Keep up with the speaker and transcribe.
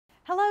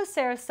Hello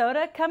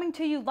Sarasota, coming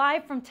to you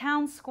live from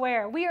Town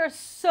Square. We are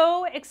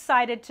so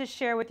excited to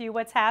share with you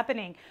what's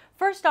happening.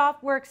 First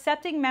off, we're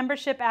accepting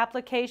membership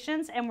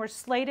applications and we're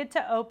slated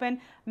to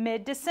open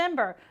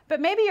mid-December.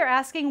 But maybe you're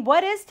asking,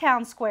 what is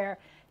Town Square?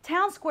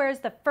 Town Square is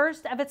the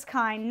first of its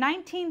kind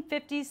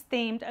 1950s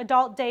themed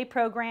adult day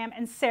program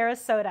in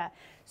Sarasota.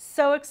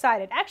 So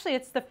excited. Actually,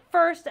 it's the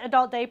first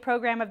adult day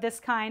program of this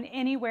kind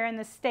anywhere in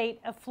the state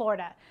of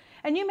Florida.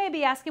 And you may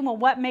be asking, well,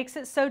 what makes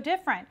it so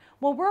different?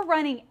 Well, we're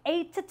running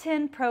 8 to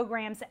 10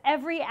 programs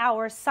every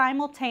hour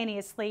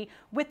simultaneously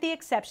with the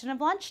exception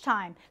of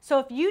lunchtime. So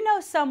if you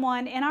know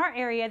someone in our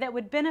area that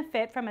would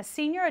benefit from a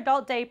senior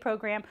adult day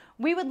program,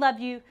 we would love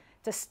you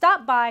to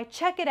stop by,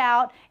 check it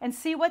out, and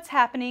see what's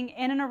happening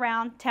in and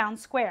around Town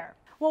Square.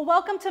 Well,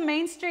 welcome to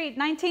Main Street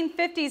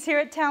 1950s here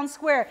at Town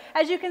Square.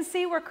 As you can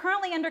see, we're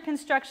currently under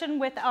construction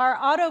with our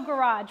auto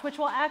garage, which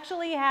will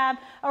actually have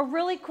a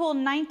really cool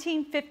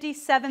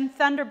 1957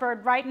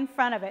 Thunderbird right in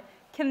front of it.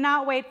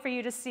 Cannot wait for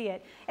you to see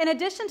it. In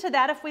addition to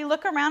that, if we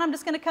look around, I'm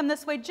just going to come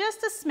this way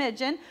just a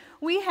smidgen,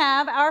 we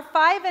have our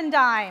 5 and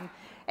Dime.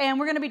 And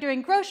we're going to be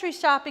doing grocery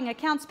shopping,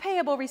 accounts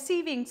payable,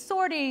 receiving,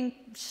 sorting,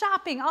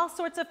 shopping, all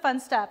sorts of fun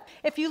stuff.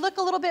 If you look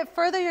a little bit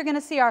further, you're going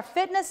to see our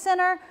fitness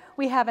center.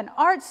 We have an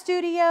art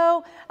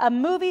studio, a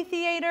movie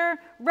theater,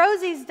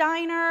 Rosie's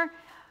Diner.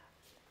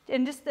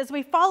 And just as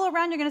we follow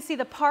around, you're going to see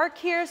the park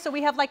here. So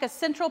we have like a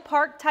Central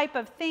Park type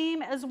of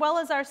theme, as well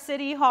as our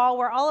City Hall,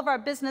 where all of our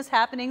business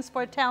happenings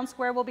for Town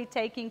Square will be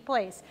taking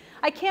place.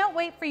 I can't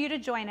wait for you to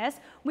join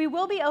us. We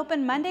will be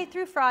open Monday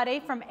through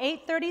Friday from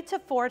 8:30 to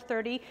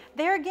 4:30.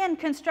 There again,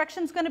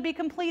 construction's going to be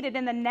completed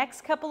in the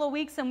next couple of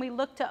weeks, and we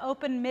look to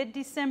open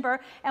mid-December,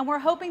 and we're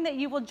hoping that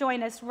you will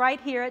join us right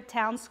here at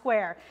Town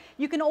Square.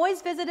 You can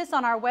always visit us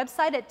on our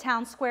website at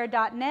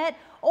townsquare.net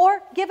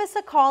or give us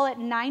a call at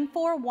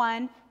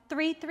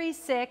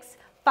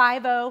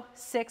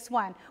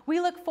 941-336-5061. We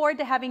look forward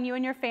to having you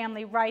and your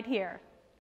family right here.